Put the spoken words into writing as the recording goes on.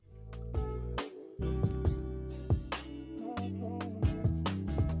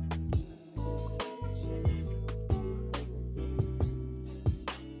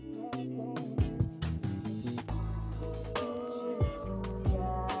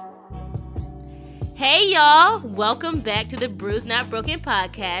Hey y'all, welcome back to the Bruised Not Broken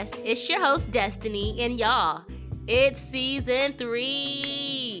podcast. It's your host Destiny, and y'all, it's season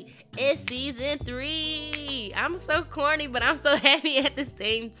 3. It's season 3. I'm so corny, but I'm so happy at the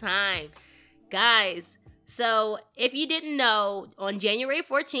same time. Guys, so if you didn't know, on January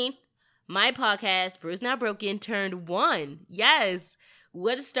 14th, my podcast, Bruised Not Broken, turned 1. Yes,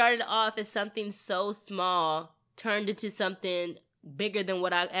 what started off as something so small turned into something bigger than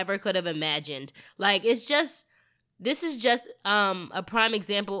what I ever could have imagined. Like, this is just a prime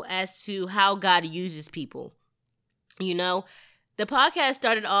example as to how God uses people. You know, the podcast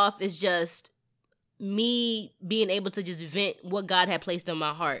started off as just me being able to just vent what God had placed on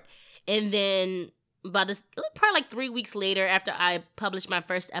my heart. And then probably like 3 weeks later, after I published my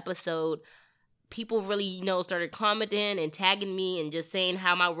first episode, people really, started commenting and tagging me and just saying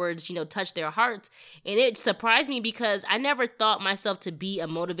how my words, touched their hearts. And it surprised me because I never thought myself to be a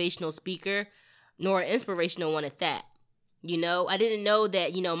motivational speaker nor an inspirational one at that. I didn't know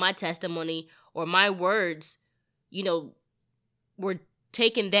that, my testimony or my words, were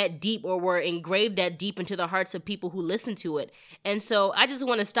taken that deep or were engraved that deep into the hearts of people who listen to it. And so I just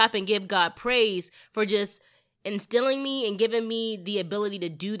want to stop and give God praise for just instilling me and giving me the ability to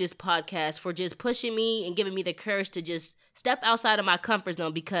do this podcast, for just pushing me and giving me the courage to just step outside of my comfort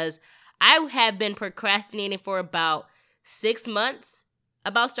zone, because I have been procrastinating for about 6 months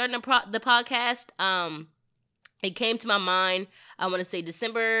about starting the podcast. It came to my mind, I want to say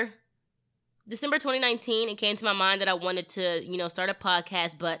December 2019, it came to my mind that I wanted to, start a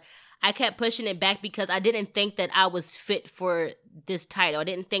podcast, but I kept pushing it back because I didn't think that I was fit for this title. I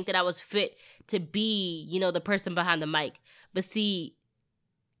didn't think that I was fit to be, the person behind the mic. But see,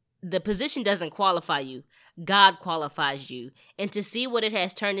 the position doesn't qualify you. God qualifies you. And to see what it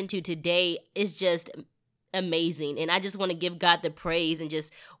has turned into today is just amazing. And I just want to give God the praise and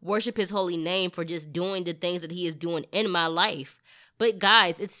just worship his holy name for just doing the things that he is doing in my life. But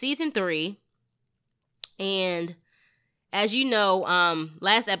guys, it's season 3. And as you know,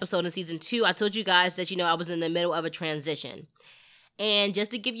 last episode in season 2, I told you guys that, I was in the middle of a transition. And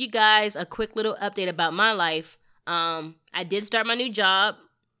just to give you guys a quick little update about my life, I did start my new job.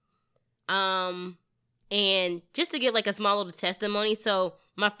 And just to give like a small little testimony. So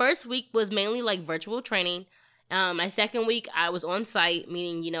my first week was mainly like virtual training. My second week, I was on site,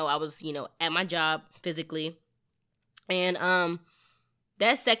 meaning, I was, at my job physically. And,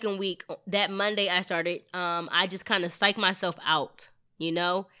 that second week, that Monday I started, I just kind of psyched myself out,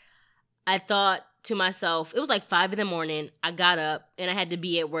 I thought to myself, it was like 5 a.m. I got up and I had to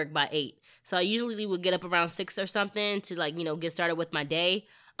be at work by 8. So I usually would get up around 6 or something to get started with my day.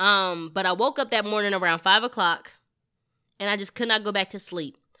 But I woke up that morning around 5 o'clock and I just could not go back to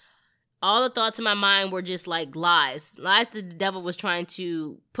sleep. All the thoughts in my mind were just like lies that the devil was trying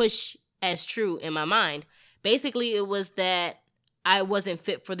to push as true in my mind. Basically, it was that I wasn't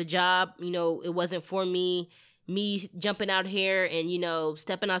fit for the job. It wasn't for me. Me jumping out here and,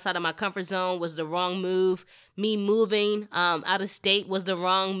 stepping outside of my comfort zone was the wrong move. Me moving out of state was the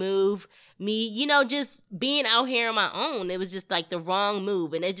wrong move. Me, just being out here on my own, it was just like the wrong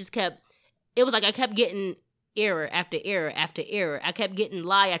move. And it was like I kept getting error after error after error. I kept getting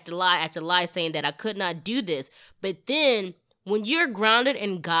lie after lie after lie saying that I could not do this. But then when you're grounded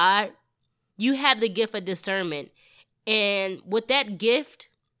in God, you have the gift of discernment. And with that gift,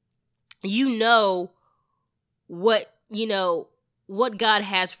 what God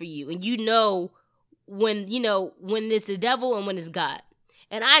has for you. And when it's the devil and when it's God.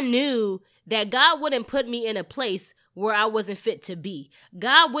 And I knew that God wouldn't put me in a place where I wasn't fit to be.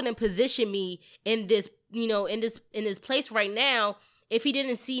 God wouldn't position me in this, in this place right now if he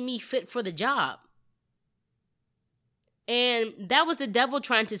didn't see me fit for the job. And that was the devil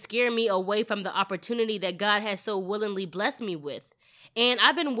trying to scare me away from the opportunity that God has so willingly blessed me with. And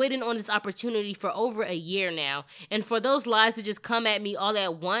I've been waiting on this opportunity for over a year now. And for those lies to just come at me all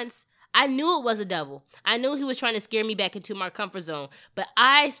at once, I knew it was the devil. I knew he was trying to scare me back into my comfort zone. But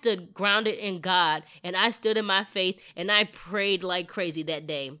I stood grounded in God, and I stood in my faith, and I prayed like crazy that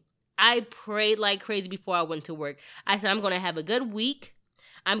day. I prayed like crazy before I went to work. I said, I'm going to have a good week.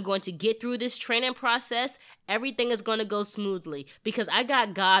 I'm going to get through this training process. Everything is going to go smoothly because I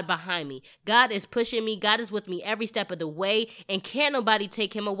got God behind me. God is pushing me. God is with me every step of the way, and can't nobody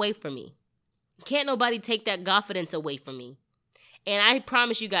take him away from me. Can't nobody take that confidence away from me. And I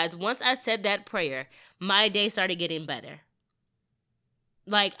promise you guys, once I said that prayer, my day started getting better.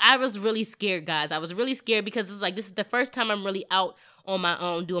 Like, I was really scared, guys. I was really scared because it's like, this is the first time I'm really out on my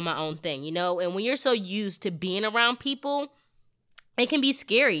own, doing my own thing, And when you're so used to being around people, it can be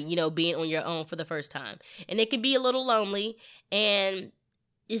scary, being on your own for the first time. And it can be a little lonely. And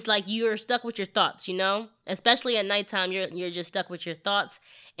it's like you're stuck with your thoughts, especially at nighttime. You're just stuck with your thoughts.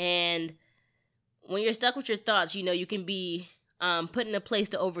 And when you're stuck with your thoughts, you can be put in a place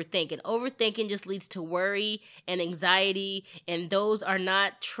to overthink. And overthinking just leads to worry and anxiety. And those are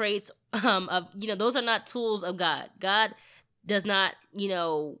not traits those are not tools of God. God does not,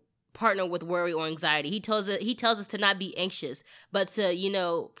 partner with worry or anxiety. He tells us to not be anxious, but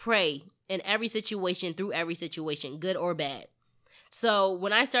to, pray in every situation, through every situation, good or bad. So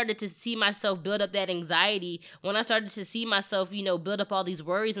when I started to see myself build up that anxiety, when I started to see myself, build up all these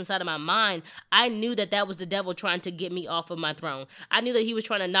worries inside of my mind, I knew that was the devil trying to get me off of my throne. I knew that he was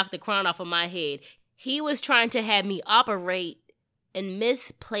trying to knock the crown off of my head. He was trying to have me operate in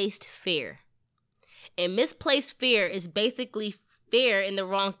misplaced fear. And misplaced fear is basically fear in the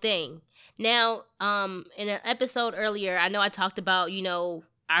wrong thing. Now, in an episode earlier, I know I talked about,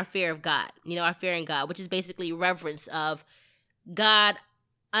 our fear of God, our fear in God, which is basically reverence of God.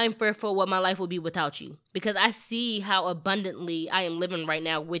 I'm fearful what my life will be without you, because I see how abundantly I am living right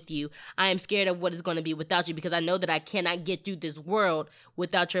now with you. I am scared of what is going to be without you, because I know that I cannot get through this world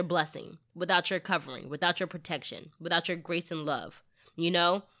without your blessing, without your covering, without your protection, without your grace and love,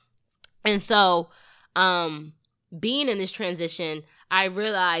 And so, being in this transition, I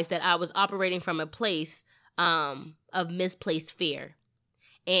realized that I was operating from a place of misplaced fear.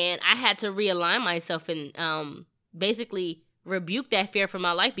 And I had to realign myself and basically rebuke that fear from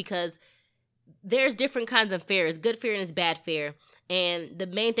my life, because there's different kinds of fear. It's good fear and it's bad fear. And the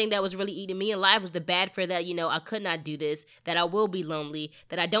main thing that was really eating me alive was the bad fear that, I could not do this, that I will be lonely,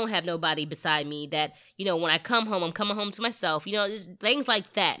 that I don't have nobody beside me, that, when I come home, I'm coming home to myself, just things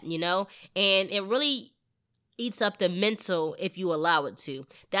like that, and it really eats up the mental if you allow it to.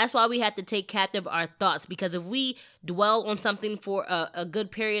 That's why we have to take captive our thoughts, because if we dwell on something for a good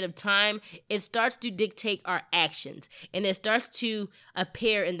period of time, it starts to dictate our actions, and it starts to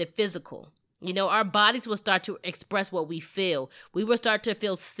appear in the physical. Our bodies will start to express what we feel. We will start to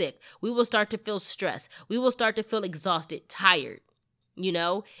feel sick. We will start to feel stressed. We will start to feel exhausted, tired,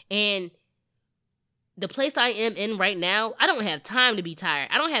 and the place I am in right now, I don't have time to be tired.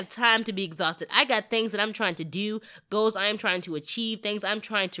 I don't have time to be exhausted. I got things that I'm trying to do, goals I am trying to achieve, things I'm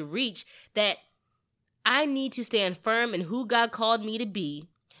trying to reach, that I need to stand firm in who God called me to be,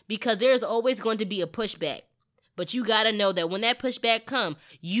 because there's always going to be a pushback. But you got to know that when that pushback come,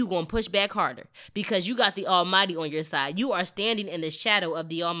 you going to push back harder, because you got the Almighty on your side. You are standing in the shadow of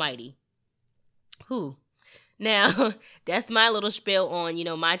the Almighty. Now, that's my little spiel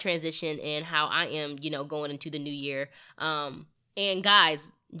on, my transition and how I am, going into the new year. And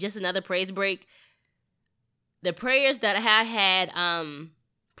guys, just another praise break. The prayers that I had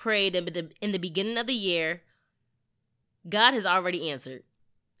prayed in the beginning of the year, God has already answered.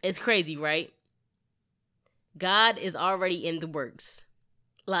 It's crazy, right? God is already in the works.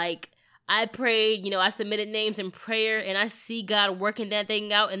 Like, I prayed, I submitted names in prayer, and I see God working that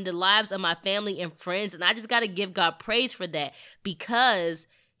thing out in the lives of my family and friends. And I just got to give God praise for that, because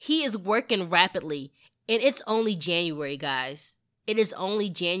he is working rapidly. And it's only January, guys. It is only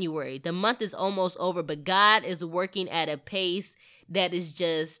January. The month is almost over, but God is working at a pace that is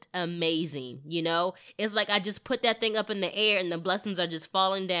just amazing. It's like I just put that thing up in the air and the blessings are just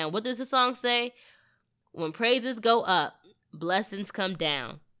falling down. What does the song say? When praises go up, blessings come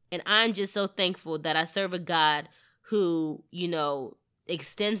down. And I'm just so thankful that I serve a God who,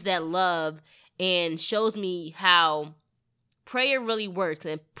 extends that love and shows me how prayer really works.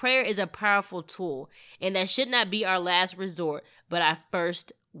 And prayer is a powerful tool. And that should not be our last resort, but our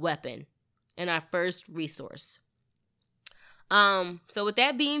first weapon and our first resource. So with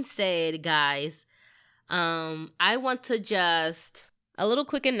that being said, guys, I want to just a little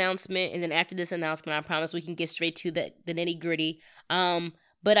quick announcement. And then after this announcement, I promise we can get straight to the nitty gritty.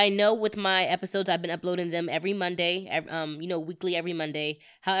 But I know with my episodes, I've been uploading them every Monday, weekly every Monday.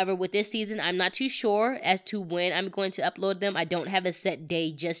 However, with this season, I'm not too sure as to when I'm going to upload them. I don't have a set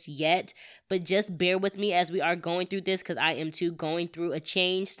day just yet, but just bear with me as we are going through this, because I am too going through a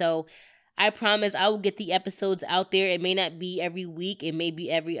change. So I promise I will get the episodes out there. It may not be every week. It may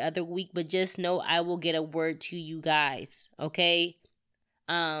be every other week, but just know I will get a word to you guys. Okay.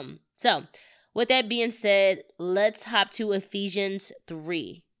 So with that being said, let's hop to Ephesians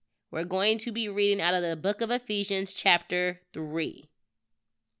 3. We're going to be reading out of the book of Ephesians chapter 3.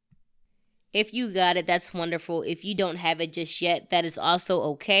 If you got it, that's wonderful. If you don't have it just yet, that is also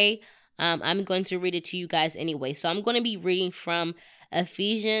okay. I'm going to read it to you guys anyway. So I'm going to be reading from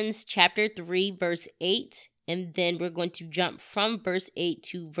Ephesians chapter 3, verse 8, and then we're going to jump from verse 8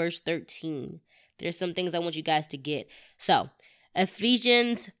 to verse 13. There's some things I want you guys to get. So,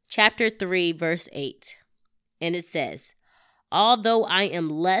 Ephesians chapter 3, verse 8, and it says, Although I am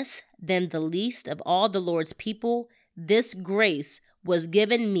less than the least of all the Lord's people, this grace was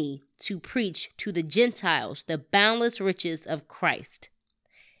given me to preach to the Gentiles the boundless riches of Christ.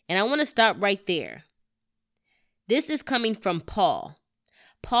 And I want to stop right there. This is coming from Paul.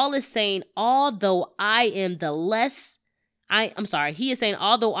 Paul is saying, although I am the least, he is saying,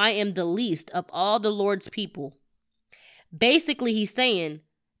 although I am the least of all the Lord's people. Basically, he's saying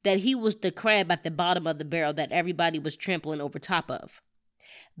that he was the crab at the bottom of the barrel that everybody was trampling over top of.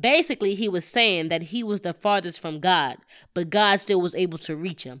 Basically, he was saying that he was the farthest from God, but God still was able to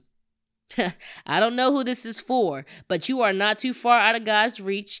reach him. I don't know who this is for, but you are not too far out of God's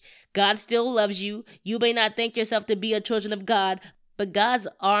reach. God still loves you. You may not think yourself to be a children of God, but God's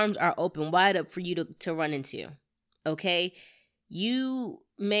arms are open wide up for you to run into. Okay? You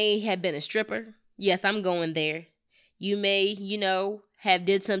may have been a stripper. Yes, I'm going there. You may, have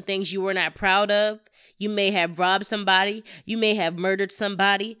did some things you were not proud of. You may have robbed somebody. You may have murdered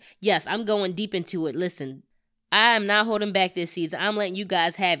somebody. Yes, I'm going deep into it. Listen, I am not holding back this season. I'm letting you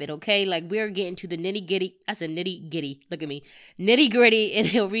guys have it, okay? Like, we're getting to the nitty-gritty. I said nitty-gritty. Look at me. Nitty-gritty,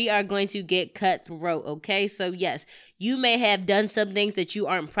 and we are going to get cutthroat, okay? So, yes, you may have done some things that you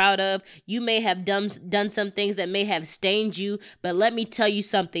aren't proud of. You may have done some things that may have stained you. But let me tell you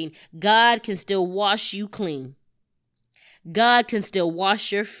something. God can still wash you clean. God can still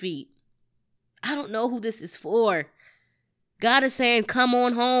wash your feet. I don't know who this is for. God is saying, come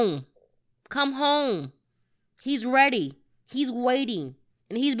on home. Come home. He's ready. He's waiting.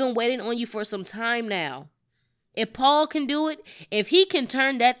 And he's been waiting on you for some time now. If Paul can do it, if he can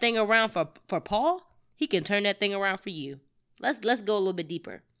turn that thing around for Paul, he can turn that thing around for you. Let's go a little bit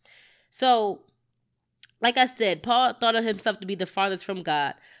deeper. So, like I said, Paul thought of himself to be the farthest from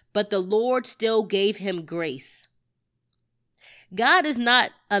God, but the Lord still gave him grace. God is not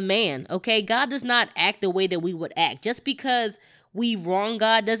a man, okay? God does not act the way that we would act. Just because we wrong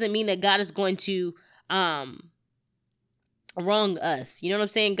God doesn't mean that God is going to wrong us. You know what I'm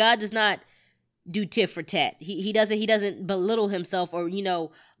saying? God does not do tit for tat. He doesn't belittle himself or,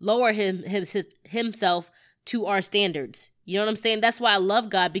 lower himself to our standards. You know what I'm saying? That's why I love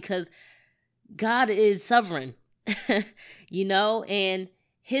God, because God is sovereign, and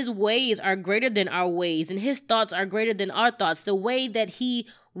his ways are greater than our ways, and his thoughts are greater than our thoughts. The way that he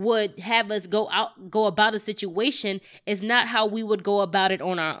would have us go about a situation is not how we would go about it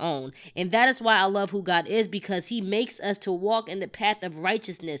on our own. And that is why I love who God is, because he makes us to walk in the path of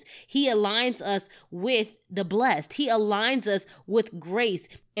righteousness. He aligns us with the blessed. He aligns us with grace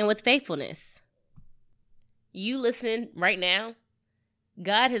and with faithfulness. You listening right now,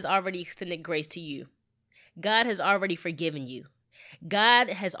 God has already extended grace to you. God has already forgiven you. God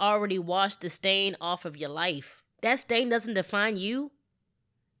has already washed the stain off of your life. That stain doesn't define you.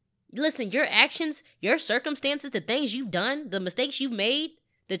 Listen, your actions, your circumstances, the things you've done, the mistakes you've made,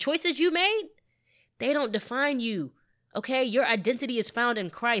 the choices you made, they don't define you. Okay? Your identity is found in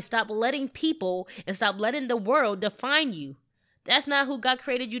Christ. Stop letting people and stop letting the world define you. That's not who God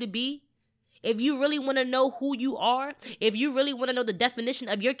created you to be. If you really want to know who you are, if you really want to know the definition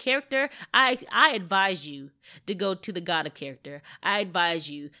of your character, I advise you to go to the God of character. I advise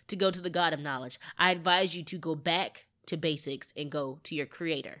you to go to the God of knowledge. I advise you to go back to basics and go to your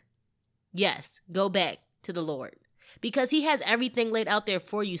creator. Yes, go back to the Lord, because he has everything laid out there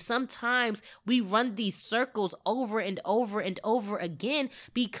for you. Sometimes we run these circles over and over and over again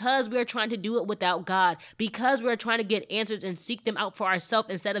because we're trying to do it without God, because we're trying to get answers and seek them out for ourselves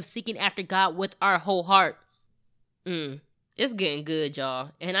instead of seeking after God with our whole heart. It's getting good,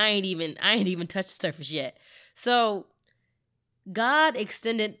 y'all. And I ain't even touched the surface yet. So God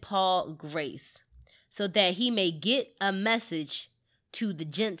extended Paul grace so that he may get a message to the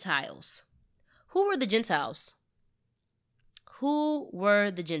Gentiles. Who were the Gentiles? Who were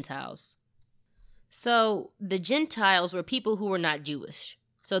the Gentiles? So the Gentiles were people who were not Jewish.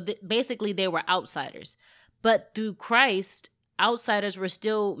 So basically they were outsiders. But through Christ, outsiders were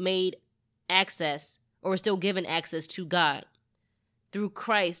still made access, or were still given access to God. Through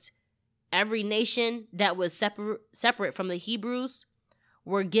Christ, every nation that was separate from the Hebrews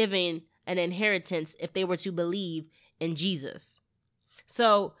were given an inheritance if they were to believe in Jesus.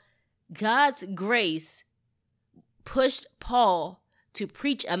 So God's grace pushed Paul to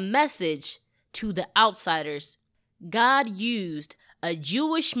preach a message to the outsiders. God used a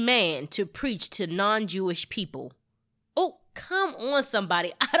Jewish man to preach to non-Jewish people. Oh, come on,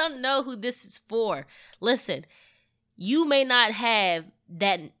 somebody. I don't know who this is for. Listen, you may not have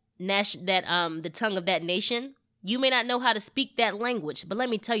the tongue of that nation. You may not know how to speak that language. But let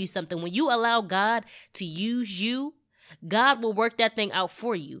me tell you something. When you allow God to use you, God will work that thing out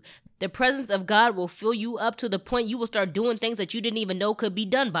for you. The presence of God will fill you up to the point you will start doing things that you didn't even know could be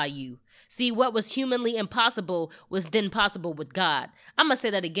done by you. See, what was humanly impossible was then possible with God. I'm going to say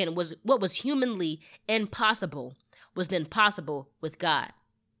that again. What was humanly impossible was then possible with God.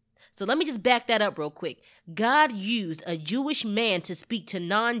 So let me just back that up real quick. God used a Jewish man to speak to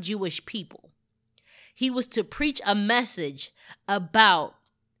non-Jewish people. He was to preach a message about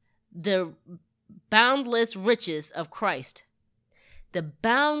the boundless riches of Christ. The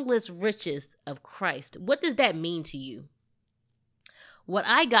boundless riches of Christ. What does that mean to you? What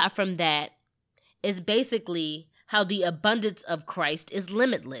I got from that is basically how the abundance of Christ is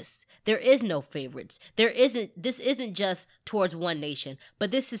limitless. There is no favorites. This isn't just towards one nation,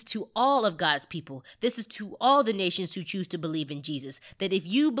 but this is to all of God's people. This is to all the nations who choose to believe in Jesus. That if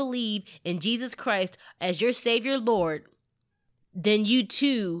you believe in Jesus Christ as your Savior Lord, then you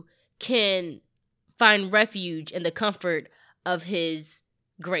too can find refuge in the comfort of His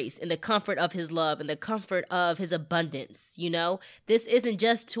grace, in the comfort of His love, in the comfort of His abundance. You know, this isn't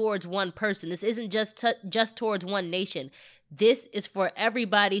just towards one person. This isn't just towards one nation. This is for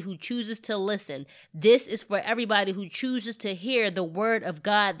everybody who chooses to listen. This is for everybody who chooses to hear the word of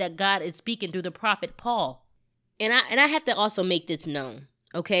God that God is speaking through the prophet Paul. And I have to also make this known,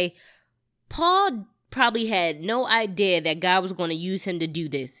 okay? Paul probably had no idea that God was going to use him to do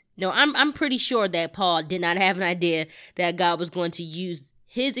this. No, I'm pretty sure that Paul did not have an idea that God was going to use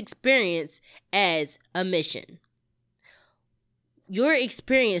his experience as a mission. Your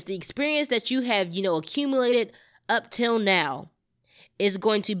experience, the experience that you have, accumulated up till now, is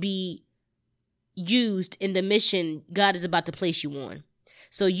going to be used in the mission God is about to place you on.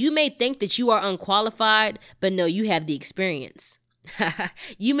 So you may think that you are unqualified, but no, you have the experience.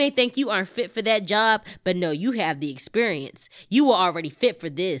 You may think you aren't fit for that job, but no, you have the experience. You are already fit for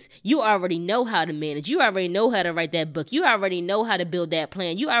this. You already know how to manage. You already know how to write that book. You already know how to build that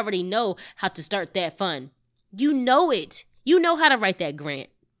plan. You already know how to start that fund. You know it. You know how to write that grant.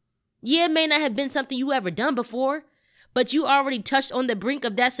 Yeah, it may not have been something you ever done before, but you already touched on the brink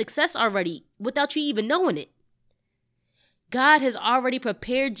of that success already without you even knowing it. God has already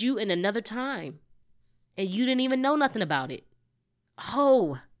prepared you in another time, and you didn't even know nothing about it.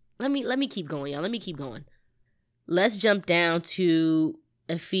 Oh, let me keep going, y'all. Let me keep going. Let's jump down to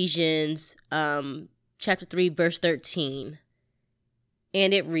Ephesians chapter 3, verse 13.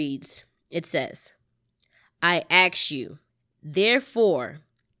 And it says, I ask you, therefore,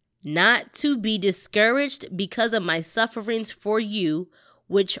 not to be discouraged because of my sufferings for you,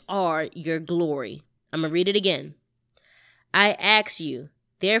 which are your glory. I'm going to read it again. I ask you,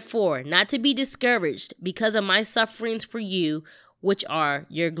 therefore, not to be discouraged because of my sufferings for you, which are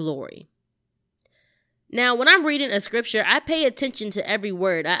your glory. Now, when I'm reading a scripture, I pay attention to every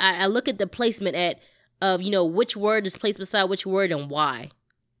word. I look at the placement of which word is placed beside which word and why.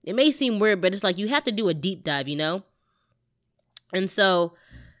 It may seem weird, but it's like you have to do a deep dive, And so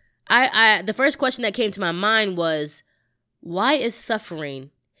the first question that came to my mind was, why is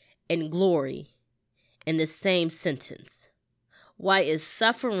suffering and glory in the same sentence? Why is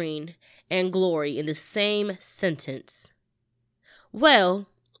suffering and glory in the same sentence? Well,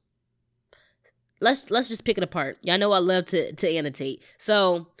 let's just pick it apart. Y'all know I love to annotate.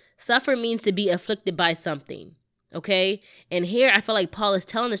 So, suffer means to be afflicted by something, okay? And here I feel like Paul is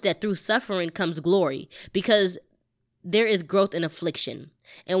telling us that through suffering comes glory, because there is growth in affliction.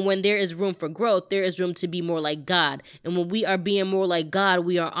 And when there is room for growth, there is room to be more like God. And when we are being more like God,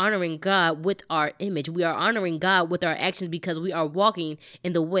 we are honoring God with our image. We are honoring God with our actions because we are walking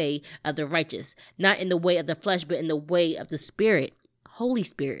in the way of the righteous, not in the way of the flesh, but in the way of the Spirit, Holy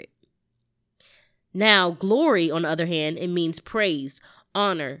Spirit. Now, glory, on the other hand, it means praise,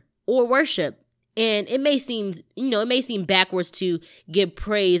 honor, or worship. And it may seem backwards to give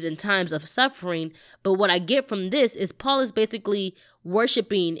praise in times of suffering, but what I get from this is Paul is basically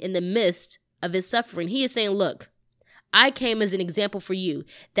worshiping in the midst of his suffering. He is saying, look, I came as an example for you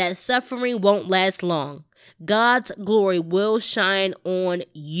that suffering won't last long. God's glory will shine on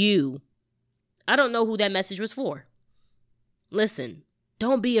you. I don't know who that message was for. Listen,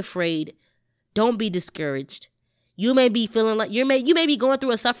 don't be afraid. Don't be discouraged. You may be feeling like you may be going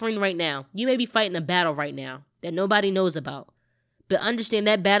through a suffering right now. You may be fighting a battle right now that nobody knows about. But understand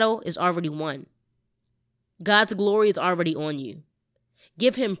that battle is already won. God's glory is already on you.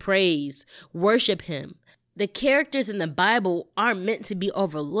 Give him praise. Worship him. The characters in the Bible aren't meant to be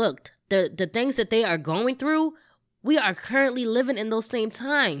overlooked. The things that they are going through, we are currently living in those same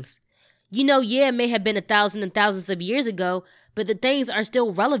times. It may have been 1,000 and thousands of years ago, but the things are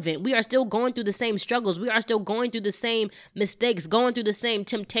still relevant. We are still going through the same struggles. We are still going through the same mistakes, going through the same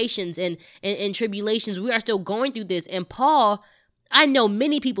temptations and tribulations. We are still going through this. And Paul, I know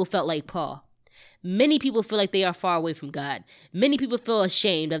many people felt like Paul. Many people feel like they are far away from God. Many people feel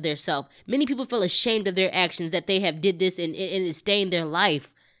ashamed of their self. Many people feel ashamed of their actions, that they have did this and it stained their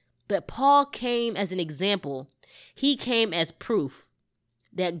life. But Paul came as an example. He came as proof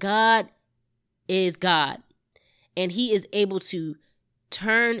that God is God, and he is able to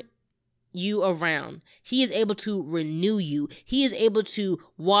turn you around. He is able to renew you. He is able to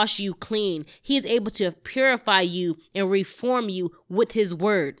wash you clean. He is able to purify you and reform you with his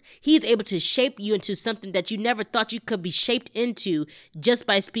word. He is able to shape you into something that you never thought you could be shaped into just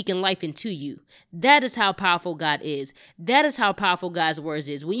by speaking life into you. That is how powerful God is. That is how powerful God's words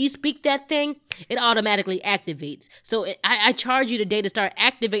is. When you speak that thing, it automatically activates. So I charge you today to start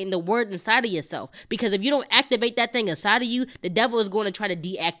activating the word inside of yourself, because if you don't activate that thing inside of you, the devil is going to try to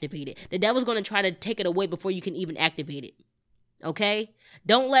deactivate it. The devil's going to try to take it away before you can even activate it. Okay?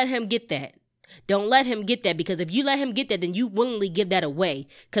 Don't let him get that. Don't let him get that, because if you let him get that, then you willingly give that away.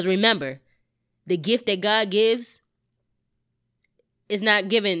 Because remember, the gift that God gives is not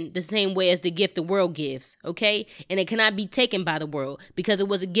given the same way as the gift the world gives, okay? And it cannot be taken by the world, because it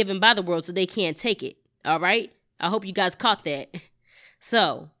wasn't given by the world, so they can't take it, all right? I hope you guys caught that.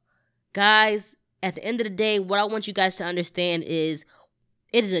 So, guys, at the end of the day, what I want you guys to understand is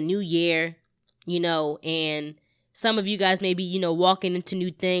it is a new year, and some of you guys may be, walking into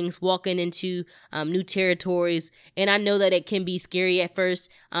new things, walking into new territories, and I know that it can be scary at first,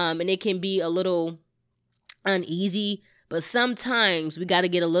 and it can be a little uneasy. But sometimes we got to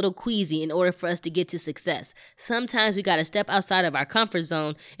get a little queasy in order for us to get to success. Sometimes we got to step outside of our comfort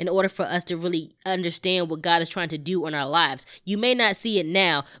zone in order for us to really understand what God is trying to do in our lives. You may not see it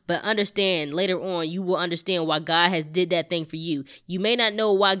now, but understand later on, you will understand why God has did that thing for you. You may not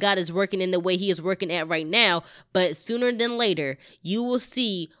know why God is working in the way he is working at right now, but sooner than later, you will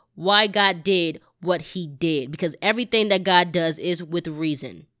see why God did what he did, because everything that God does is with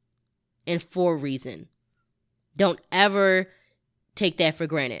reason and for reason. Don't ever take that for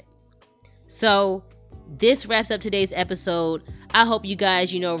granted. So this wraps up today's episode. I hope you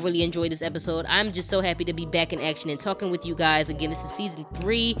guys, really enjoyed this episode. I'm just so happy to be back in action and talking with you guys. Again, this is season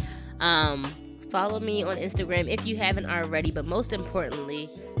 3. Follow me on Instagram if you haven't already. But most importantly,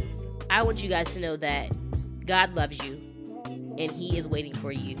 I want you guys to know that God loves you and he is waiting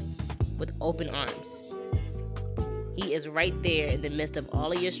for you with open arms. He is right there in the midst of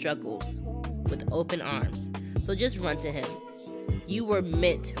all of your struggles with open arms. So just run to him. You were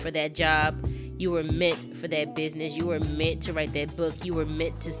meant for that job. You were meant for that business. You were meant to write that book. You were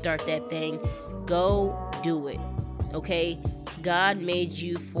meant to start that thing. Go do it. Okay? God made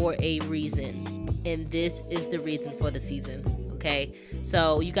you for a reason. And this is the reason for the season. Okay?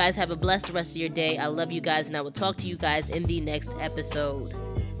 So you guys have a blessed rest of your day. I love you guys, and I will talk to you guys in the next episode.